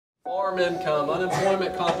Farm income,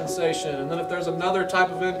 unemployment compensation, and then if there's another type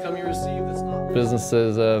of income you receive that's not... Business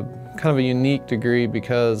is a kind of a unique degree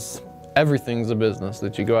because everything's a business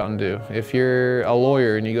that you go out and do. If you're a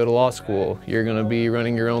lawyer and you go to law school, you're going to be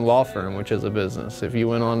running your own law firm, which is a business. If you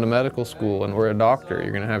went on to medical school and were a doctor,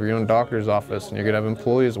 you're going to have your own doctor's office and you're going to have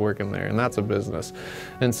employees working there, and that's a business.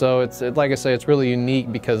 And so it's like I say, it's really unique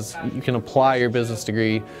because you can apply your business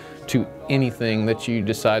degree to anything that you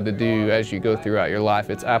decide to do as you go throughout your life.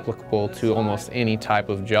 It's applicable to almost any type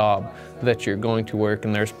of job that you're going to work,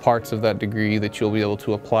 and there's parts of that degree that you'll be able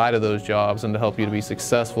to apply to those jobs and to help you to be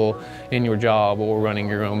successful in your job or running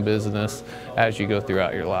your own business as you go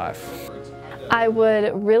throughout your life. I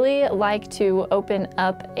would really like to open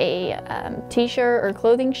up a t-shirt or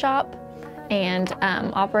clothing shop and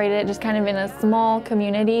operate it just kind of in a small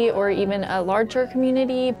community or even a larger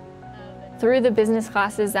community. Through the business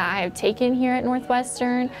classes that I have taken here at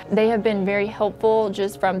Northwestern, they have been very helpful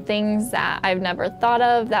just from things that I've never thought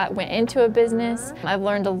of that went into a business. I've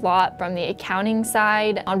learned a lot from the accounting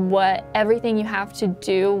side on what everything you have to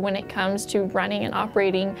do when it comes to running and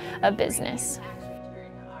operating a business.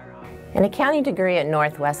 An accounting degree at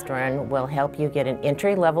Northwestern will help you get an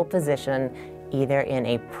entry-level position either in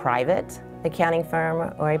a private accounting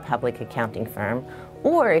firm or a public accounting firm.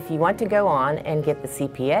 Or if you want to go on and get the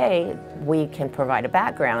CPA, we can provide a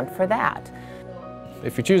background for that.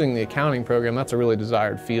 If you're choosing the accounting program, that's a really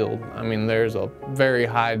desired field. I mean, there's a very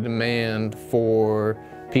high demand for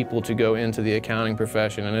people to go into the accounting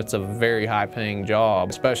profession, and it's a very high-paying job,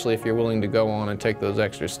 especially if you're willing to go on and take those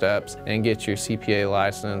extra steps and get your CPA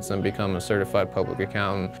license and become a certified public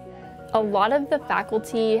accountant. A lot of the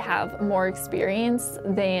faculty have more experience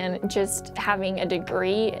than just having a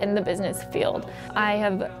degree in the business field. I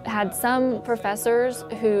have had some professors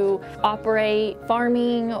who operate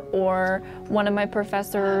farming, or one of my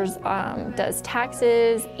professors does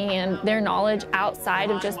taxes, and their knowledge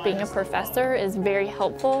outside of just being a professor is very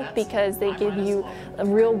helpful because they give you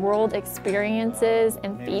real-world experiences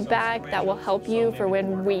and feedback that will help you for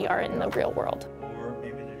when we are in the real world.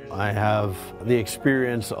 I have the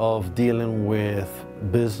experience of dealing with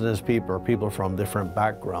business people or people from different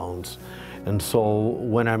backgrounds. And so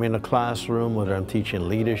when I'm in a classroom, whether I'm teaching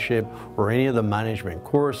leadership or any of the management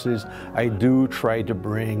courses, I do try to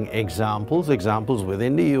bring examples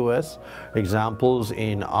within the US, examples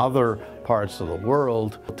in other parts of the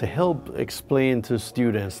world to help explain to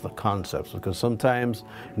students the concepts. Because sometimes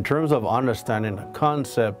in terms of understanding the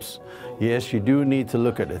concepts, yes, you do need to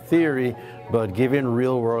look at the theory, but giving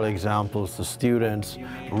real-world examples to students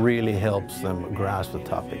really helps them grasp the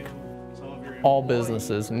topic. All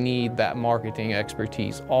businesses need that marketing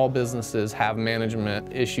expertise. All businesses have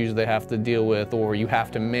management issues they have to deal with, or you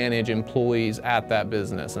have to manage employees at that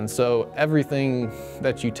business. And so everything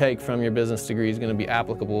that you take from your business degree is going to be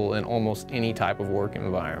applicable in almost any type of work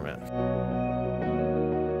environment.